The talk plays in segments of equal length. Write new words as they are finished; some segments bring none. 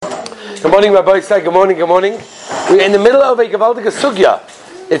Good morning, Rabbi Isai. Good morning, good morning. We're in the middle of a Gavaldic Sugya.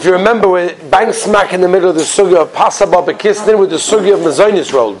 If you remember, we're bang smack in the middle of the Sugya of Pasaba Bekisnin with the Sugya of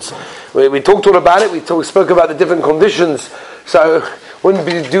Mazonis rolls. We talked all about it. We spoke about the different conditions. So wouldn't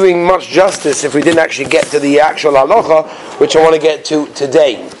be doing much justice if we didn't actually get to the actual halacha, which I want to get to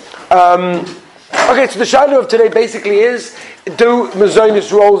today. Okay, so the shaila of today basically is, do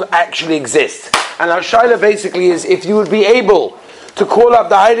Mazonis rolls actually exist? And our shaila basically is, if you would be able to call up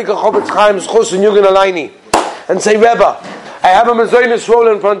the Heilige Chofetz Chaim's Chus and Yugen Alayni and say, Rebbe, I have a Mazonis roll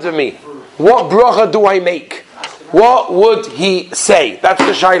in front of me. What bracha do I make? What would he say? That's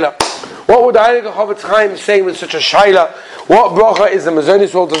the shaila. What would the Heilige Chofetz Chaim say with such a shaila? What bracha is the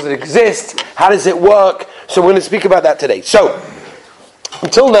Mazonis roll? Does it exist? How does it work? So we're going to speak about that today. So,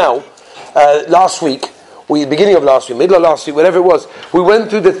 until now, last week, beginning of last week, middle of last week, whatever it was, we went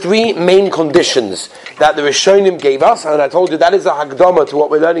through the three main conditions that the Rishonim gave us, and I told you that is a hagdama to what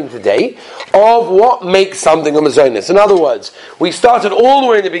we're learning today, of what makes something a mazonis. In other words, we started all the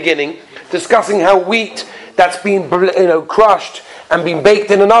way in the beginning discussing how wheat that's been crushed and being baked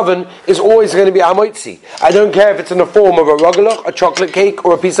in an oven is always going to be hamoitzi. I don't care if it's in the form of a rogalach, a chocolate cake,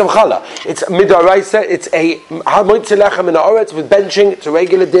 or a piece of challah. It's midaraisa, it's a hamoitzi lechem in the oretz with benching, it's a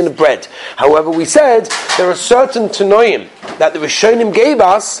regular din of bread. However, we said there are certain tanoim that the Rishonim gave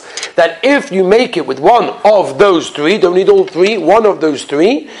us that if you make it with one of those three, don't need all three, one of those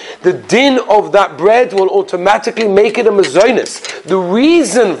three, the din of that bread will automatically make it a mazonis. The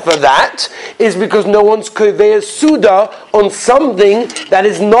reason for that is because no one's kovei suda on something that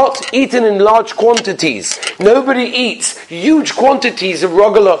is not eaten in large quantities. Nobody eats huge quantities of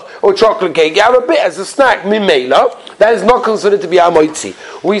rogalach or chocolate cake. You have a bit as a snack, mimela. That is not considered to be hamoitzi.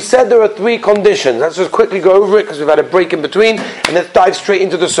 We said there are three conditions. Let's just quickly go over it because we've had a break in between, and let's dive straight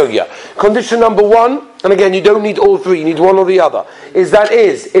into the sugya. Condition number one, and again, you don't need all three, you need one or the other, it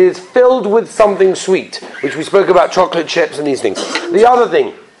is filled with something sweet, which we spoke about, chocolate chips and these things. The other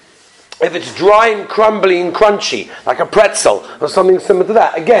thing, if it's dry and crumbly and crunchy, like a pretzel or something similar to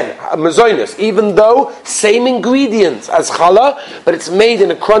that, again, a mazonis, even though same ingredients as challah, but it's made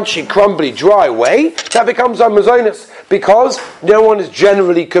in a crunchy, crumbly, dry way, that becomes a mazonis, because no one is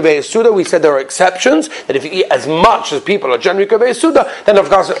generally kovei suda. We said there are exceptions, that if you eat as much as people are generally kovei suda, then of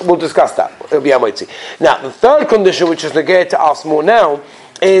course we'll discuss that. It'll be amoitzi. Now, the third condition, which is negated to us more now,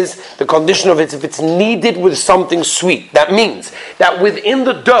 is the condition of it if it's kneaded with something sweet. That means that within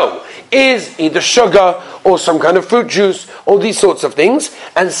the dough is either sugar or some kind of fruit juice or these sorts of things,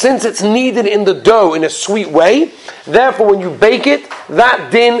 and since it's kneaded in the dough in a sweet way, therefore when you bake it,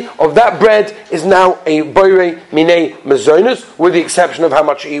 that din of that bread is now a boire minei mazonos, with the exception of how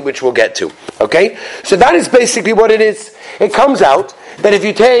much you eat, which we'll get to. Okay? So that is basically what it is. It comes out that if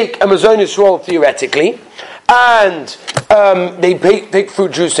you take a mazonos roll theoretically, and they take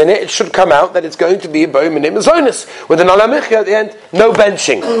fruit juice in it, it should come out that it's going to be a boire minei mazonos with an alamichya at the end, no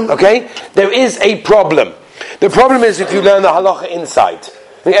benching. Okay? There is a problem. The problem is if you learn the halacha inside.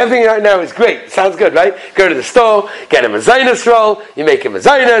 I mean, everything right now is great. Sounds good, right? Go to the store, get a mazonos roll, you make a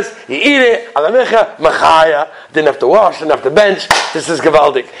mazonos, you eat it, alamichya, machaya, didn't have to wash, didn't have to bench. This is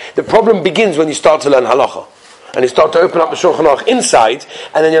gavaldik. The problem begins when you start to learn halacha. And you start to open up the Shulchan Aruch inside,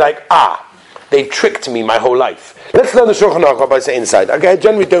 and then you're like, they tricked me my whole life. Let's learn the Shulchan Aruch by saying inside. Okay, I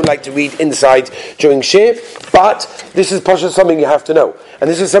generally don't like to read inside during shir, but this is something you have to know. And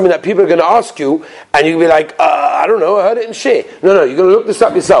this is something that people are going to ask you, and you'll be like, I don't know, I heard it in shir. No, you're going to look this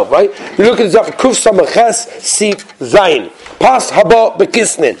up yourself, right? You look this up, Kuf Samaches Sif Zayin. Pas Haba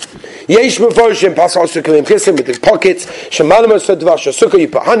Bekisnin. Yesh Mevorshim, Pas also Kalim Kisnin with the pockets. Shemalim said Dvash, Sukkah, you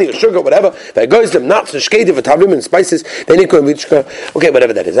put honey or sugar, whatever. That goes them nuts and shkedi for tavlim and spices. Then you can okay,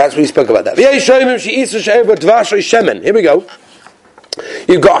 whatever that is. That's what we spoke about that. Here we go.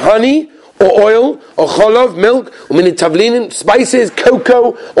 You've got honey, or oil, or cholov, milk, tavlinin, spices,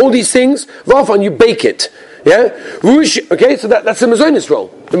 cocoa, all these things. And you bake it. Yeah? Okay, so that's a mazonis roll.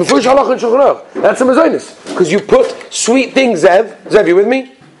 The Mefush Halach and Shulchan Aruch. That's a mazonis. Because you put sweet things, Zev, you with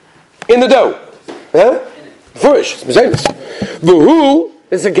me? In the dough. Yeah? Mefush, it's mazonis. Vuhu,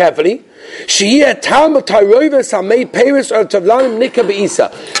 listen carefully. You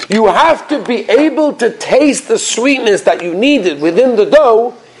have to be able to taste the sweetness that you needed within the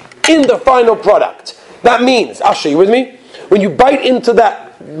dough in the final product. That means, Asha, you with me? When you bite into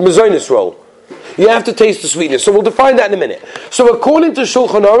that mazonis roll, you have to taste the sweetness. So we'll define that in a minute. So according to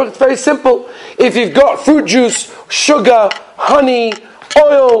Shulchan Aruch, it's very simple. If you've got fruit juice, sugar, honey,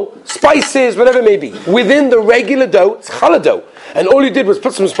 oil, spices, whatever it may be, within the regular dough, it's challah dough. And all you did was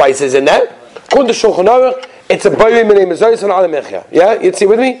put some spices in there. According to Shulchan Aruch, it's a boire minei mazonos and alamichya. Yeah? You see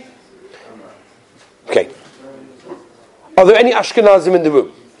with me? Okay. Are there any Ashkenazim in the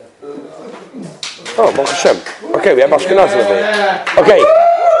room? Oh, Baruch Hashem. Okay, we have Ashkenazim over here. Okay,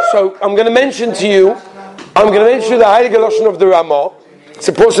 so I'm going to mention to you the Heilige Lashon of the Ramah. It's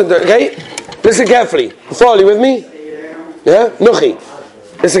important, okay? Listen carefully. Follow, you with me? Yeah? Nuchi.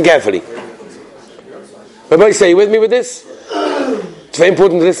 Listen carefully. Everybody say, you with me with this? It's very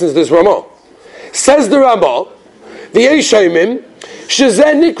important to listen to this Ramah. Says the Ramah, the Yeshayimim,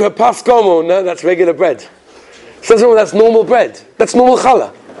 Shezeh Nikra Pas Gomo. No, that's regular bread. Says that's normal bread. That's normal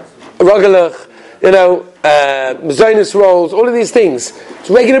challah. Ragalach, Mazonis rolls, all of these things. It's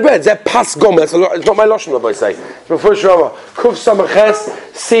regular bread. They're pas gom. It's not my lashon, Rabbi say. It's my first Rama. Kuf Samaches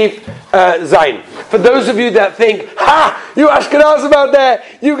Sif Zain. For those of you that think, you Ashkenazim out there,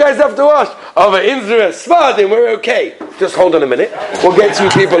 you guys have to wash. Over Inzra, Sfadim, we're okay. Just hold on a minute. We'll get to you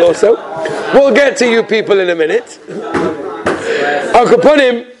people also. We'll get to you people in a minute. Al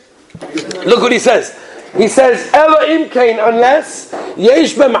Kaponim, look what he says. He says, Ela imkein, unless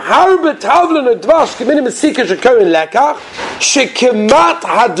yesh bem harbe tavlen advash keminim esika shekorin lekach shekemat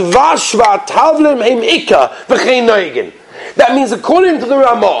hadvash va'tavlen heim ikka v'chein noigen. That means, according to the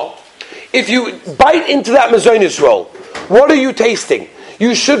Ramah, if you bite into that mazonis roll, what are you tasting?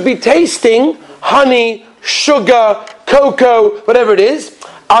 You should be tasting honey, sugar, cocoa, whatever it is.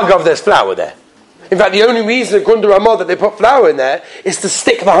 Agav, there's flour there. In fact, the only reason, according to Ramah, that they put flour in there is to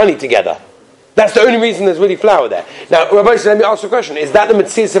stick the honey together. That's the only reason there's really flour there. Now, Rabbi said, let me ask you a question. Is that the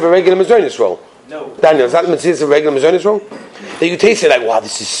mitzvah of a regular mazonis roll? No. Daniel, is that the mitzvah of a regular mazonis roll? That you taste it like, wow,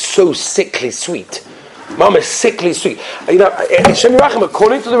 this is so sickly sweet. Mom is sickly sweet. Shem Yerachim,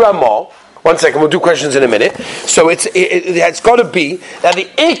 according to the Ramah, one second, we'll do questions in a minute. So it's got to be that the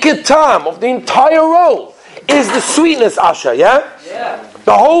ikatam of the entire roll is the sweetness, Asha, yeah? Yeah.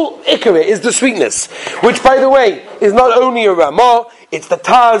 The whole ikar is the sweetness, which, by the way, is not only a Ramah, it's the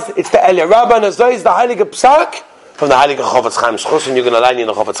Taz, it's the Elia Rabba, and so is the Heilige Psak from the Heilige Chofetz Chaim. Schusson, you're going to line in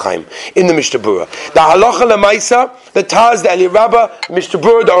the Chofetz Chaim in the Mishnah Berurah. The Halacha Lemaisa, the Taz, the Elia Rabba, Mishnah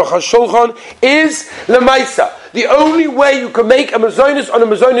Berurah, the Aruch HaShulchan is Lemaisa. The only way you can make a mazonis on a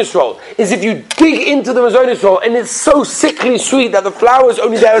mazonis roll is if you dig into the mazonis roll and it's so sickly sweet that the flour is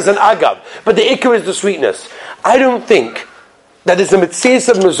only there as an agav, but the ikar is the sweetness. I don't think that there's a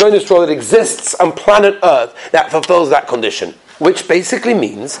mitzvah of mazonis roll that exists on planet Earth that fulfills that condition. Which basically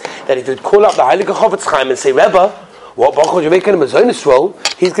means that if you'd call up the Heilige Chofetz Chaim and say, Rebbe, what bachor you making a mazonis roll?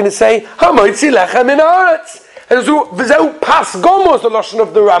 He's going to say, Hamoitzi lechem min haaretz. And so, v'zeu pas gomos, the lashon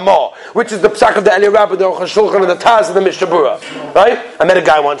of the Ramah, which is the psak of the Elia Rabba, the Aruch HaShulchan, and the Taz of the Mishnah Berurah. Right? I met a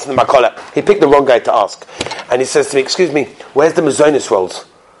guy once in the Makola. He picked the wrong guy to ask. And he says to me, excuse me, where's the mazonis rolls?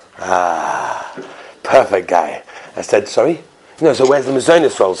 Perfect guy. I said, sorry? No, so where's the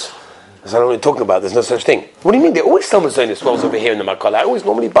mazonis rolls? I said, I don't know what you're talking about, there's no such thing. What do you mean? They always sell mazonis rolls over here in the Makola. I always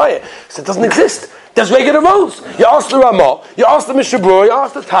normally buy it. I said, it doesn't exist. There's regular rolls. You ask the Ramah, you ask the Mishnah Berurah, you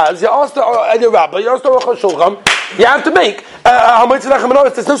ask the Taz, you ask the Elia Rabba, you ask the Aruch HaShulchan. You have to make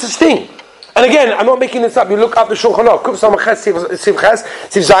there's no such thing. And again, I'm not making this up. You look up the Shulchan Aruch, Kuf Samaches Sif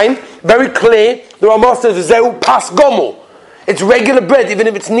Zayin, very clear. The Ramah says, Zeu pas gomu. It's regular bread, even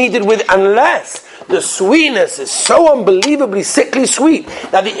if it's kneaded with, unless the sweetness is so unbelievably sickly sweet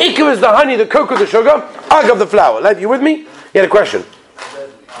that the ikar is the honey, the cocoa, the sugar, agav the flour. Lev, you with me? You had a question?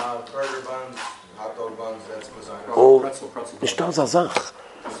 Burger buns, hot dog buns, that's mazonis. Oh, Nishtar Zazach.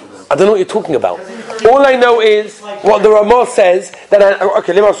 I don't know what you're talking about. All I know is what the Ramah says.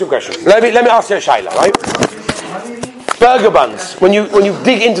 Okay, let me ask you a question. Let me ask you a shayla, right? Burger buns. When you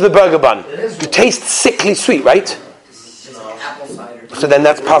dig into the burger bun, you taste sickly sweet, right? So then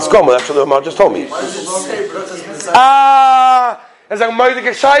that's pas gomer. That's what the Ramah just told me. It's like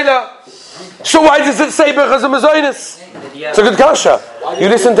moedige shayla. So why does it say because of mazonis? It's a good kasha. You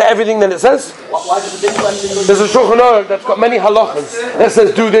listen to everything that it says. There's a Shulchan Aruch that's got many halachas that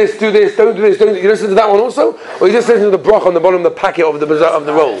says do this, don't do this, don't. You listen to that one also, or you just listen to the brach on the bottom of the packet of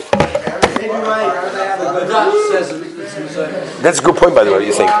the roll. That's a good point, by the way. What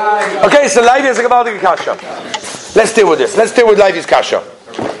you think? Okay, so Levi has a gabaldik kasha. Let's deal with this. Let's deal with Levi's kasha.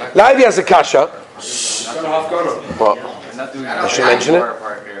 Levi has a kasha. What? I should mention it.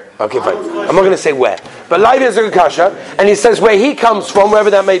 Okay, fine. I'm not going to say where. But Levi is a kasha, and he says where he comes from, wherever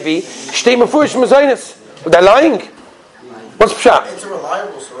that may be, shtei mefurish mazonis. They're lying. What's pshat? It's a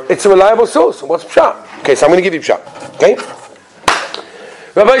reliable source. It's a reliable source. What's pshat? Okay, so I'm going to give you pshat. Okay?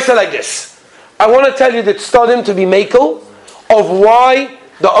 Rabbi said like this. I want to tell you that Stadim to be makel of why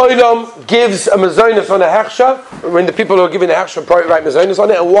the Olam gives a mazonis on a hechsha, when the people who are giving a hechsha probably write mazonis on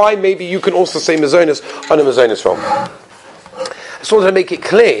it, and why maybe you can also say mazonis on a mazonis roll. I just wanted to make it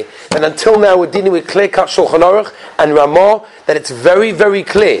clear that until now we're dealing with clear-cut Shulchan Aruch and Ramah, that it's very, very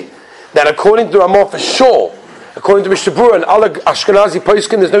clear that according to Ramah for sure, according to Mishnah Berurah and all Ashkenazi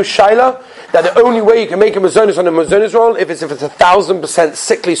poskim, there's no shaila that the only way you can make a mazonos on a mazonos roll if it's 1,000%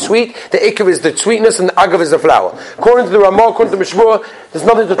 sickly sweet. The ikar is the sweetness and the agav is the flour. According to the Ramah, according to Mishnah Berurah, there's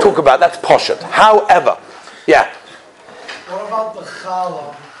nothing to talk about. That's poshet. However, what about the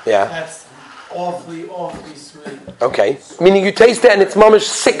challah? Yeah. That's awfully sweet. Okay. Meaning you taste it and it's mamish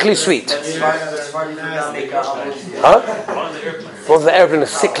sickly sweet. Huh? What's the airplane?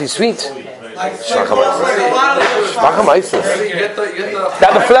 Sickly sweet?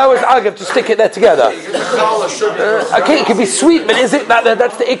 That the flour is agav to stick it there together. Okay, it can be sweet, but is it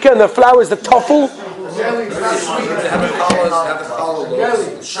that's the ikka and the flour is the toffel?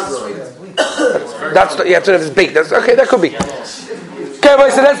 That's you have to know if it's baked. Okay, that could be. Okay,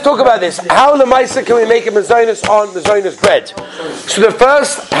 so let's talk about this. How the Maisa can we make a mazonos on mazonos bread? So the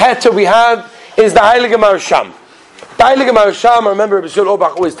first heter we have is the Heilige Maharsham. The Heilige Maharsham, I remember Rabbi Zul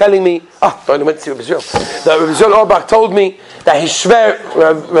Orbach was telling me, I went to see Rabbi Zul. That Rabbi Zul Orbach told me that his shver,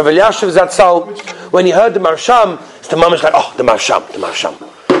 Rav Elyashiv Zatzal, when he heard the Maharsham, the mamash like, the Maharsham. The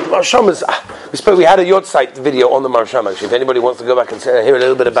Maharsham is, we had a Yortzeit video on the Maharsham actually. If anybody wants to go back and hear a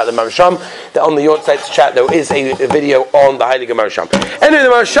little bit about the Maharsham, on the Yortzeit's chat there is a video on the Heilige Maharsham. Anyway, the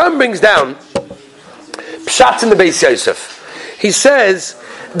Maharsham brings down Pshat in the Beis Yosef. He says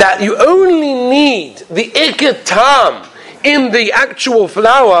that you only need the ikar tam in the actual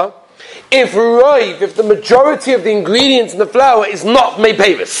flour if the majority of the ingredients in the flour is not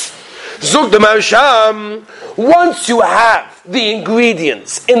meiperis. Zug the Maharsham, once you have the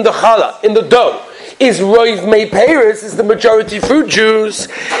ingredients in the challah, in the dough, is roiv meiperis, is the majority fruit juice,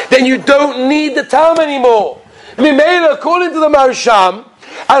 then you don't need the tam anymore. Mimela, according to the Maharsham,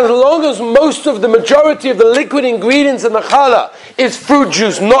 as long as most of the majority of the liquid ingredients in the challah is fruit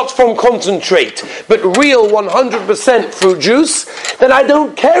juice, not from concentrate, but real 100% fruit juice, then I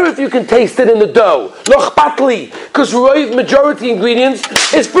don't care if you can taste it in the dough. Loch patli, because roiv majority ingredients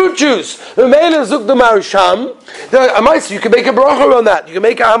is fruit juice. Mimela zuk the Maharsham, you can make a bracha on that. You can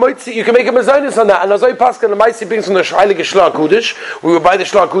make a hamoitzi, you can make a mazonos on that. And as I pass, and the Maisi brings from the Heilige Shlar Kudish, we were by the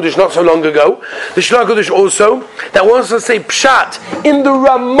Shlar Kudish not so long ago. The Shlar Kudish also that wants to say pshat in the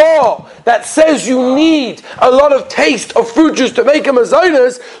Ramah that says you need a lot of taste of fruit juice to make a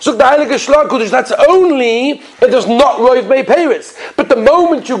mazonos. So the Heilige Shlar Kudish, that's only that there's not roiv meiperis. But the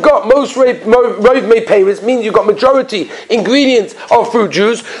moment you got most roiv meiperis means you got majority ingredients of fruit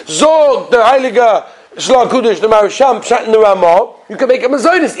juice. Zog the Heilige Shlar Kudish, the Maharsham, Pshat in the Ramah, you can make a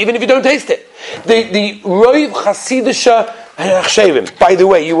mazonos even if you don't taste it. The roiv chasidisha achshevim. By the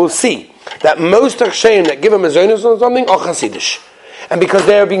way, you will see that most achshevim that give a mazonos on something are chasidish. And because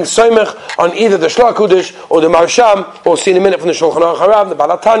they are being soymech on either the Shlar Kudish or the Maharsham, or see in a minute from the Shulchan Aruch Harav, the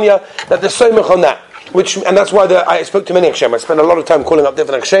Baal HaTanya, that they're soymech on that. And that's why I spoke to many Akshem. I spent a lot of time calling up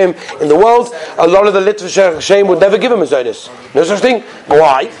different Akshem in the world. A lot of the literature Akshem would never give a mazonos. No such thing.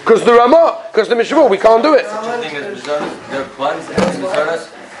 Why? Because the Ramah, because the Mishnah, we can't do it.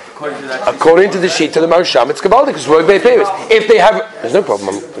 According to the sheet to the Maharsham, it's Kabbalah because roiv meiperis. If they have, there's no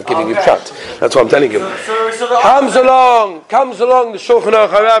problem. I'm giving you pshat. That's what I'm telling you. Comes along the Shulchan Aruch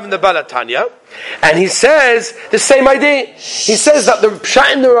Harav and the Baal HaTanya, and he says the same idea. He says that the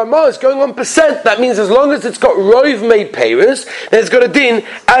pshat in the Ramah is going 1%. That means as long as it's got roiv meiperis, then it's got a din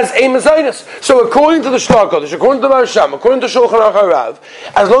as a mazonos. So according to the Shlar Kudish, according to the Maharsham, according to Shulchan Aruch Harav,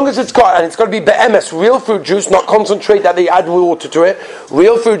 as long as it's got to be be'emes, real fruit juice, not concentrate that they add water to it,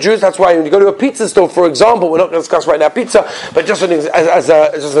 real fruit juice. That's why when you go to a pizza store, for example, we're not going to discuss right now pizza, but just an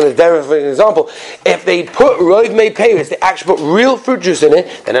example, if they put roiv meiperis, they actually put real fruit juice in it,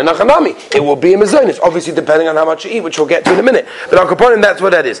 then a nachanami, it will be a mazonos, obviously depending on how much you eat, which we'll get to in a minute. But Al Kaponim, that's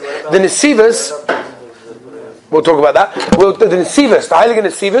what that is. The Nesivas, we'll talk about that. The Nesivas, the Heilige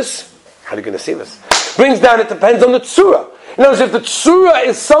Nesivas, brings down, it depends on the tzura. In other words, if the tzura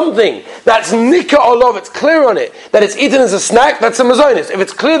is something that's nikah olov, it's clear on it, that it's eaten as a snack, that's a mazonos. If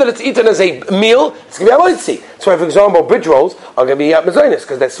it's clear that it's eaten as a meal, it's going to be a moitzi. So, for example, bridge rolls are going to be mazonos,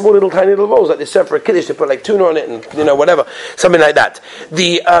 because they're small little tiny little rolls, like they serve for a kiddush, they put like tuna on it, and whatever, something like that.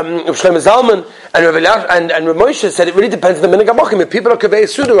 The Shlomo Zalman and Rav Moshe said it really depends on the minhag hamokim. If people are kavei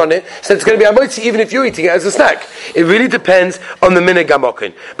suda on it, so it's going to be a moitzi even if you're eating it as a snack. It really depends on the minhag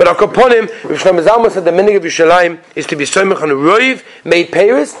hamokim. But Al Kaponim, Shlomo Zalman said the minhag of Yerushalayim is to be soymech on a roiv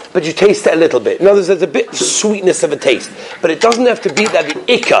meiperis, but you taste it a little bit. In other words, there's a bit of sweetness of a taste, but it doesn't have to be that the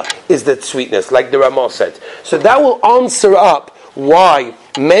ikka is the sweetness, like the Ramah said. So that will answer up why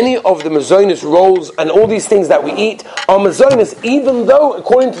many of the mazonis rolls and all these things that we eat are mazonis, even though,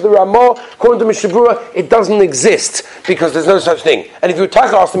 according to the Ramah, according to Mishnah Berurah, it doesn't exist, because there's no such thing. And if you were to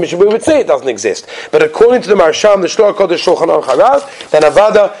ask the Mishnah Berurah, would say it doesn't exist. But according to the Marsham, the Shloach Kodesh Shulchan Aruch Harav, then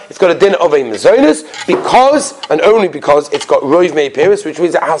Avada, it's got a din of a mazonis, because, and only because, it's got Rov Mei Peres, which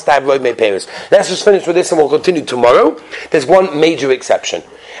means it has to have Rov Mei Peres. Let's just finish with this and we'll continue tomorrow. There's one major exception.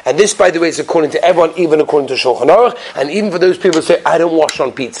 And this, by the way, is according to everyone, even according to Shulchan Aruch, and even for those people who say, I don't wash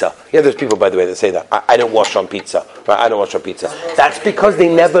on pizza. Yeah, there's people, by the way, that say that. I don't wash on pizza. Right? I don't wash on pizza. That's because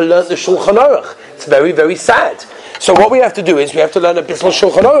they never learned the Shulchan Aruch. It's very, very sad. So what we have to do is, we have to learn a bit of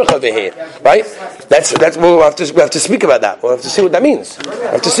Shulchan Aruch over here. Right? We'll have to speak about that. We'll have to see what that means.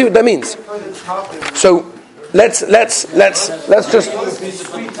 We'll have to see what that means. So, let's just...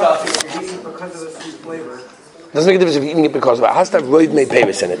 Doesn't make a difference if you're eating it because of it. It has to have Rov Mei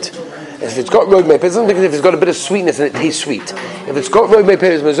Peres in it. If it's got Rov Mei Peres, it doesn't make a difference if it's got a bit of sweetness and it tastes sweet. If it's got Rov Mei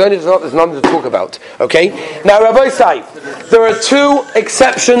Peres, Mazonis is not, there's nothing to talk about. Okay? Now, Rabbi Sai, there are two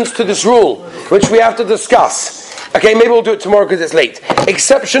exceptions to this rule, which we have to discuss. Okay, maybe we'll do it tomorrow because it's late.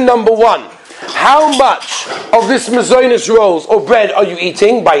 Exception number one. How much of this Mazonis rolls or bread are you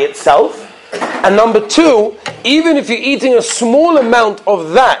eating by itself? And number two, even if you're eating a small amount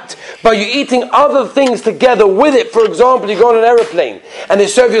of that, but you're eating other things together with it, for example, you go on an aeroplane and they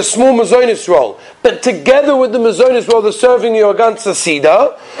serve you a small mazonis roll, but together with the mazonis roll they're serving you a ganza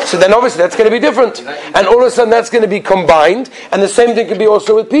sida, so then obviously that's going to be different. And all of a sudden that's going to be combined, and the same thing can be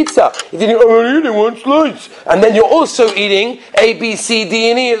also with pizza. If you're eating, I'm eating one slice, and then you're also eating A, B, C,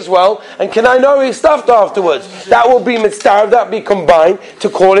 D, and E as well, and can I know he's stuffed afterwards? That will be mitzvah, that will be combined to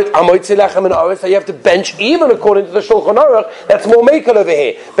call it amoitzi lechem and aretz. So you have to bench, even according to the Shulchan Aruch, that's more makel over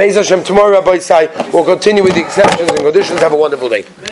here. Be'ez Hashem, tomorrow Rabbi Sai will continue with the exceptions and conditions. Have a wonderful day.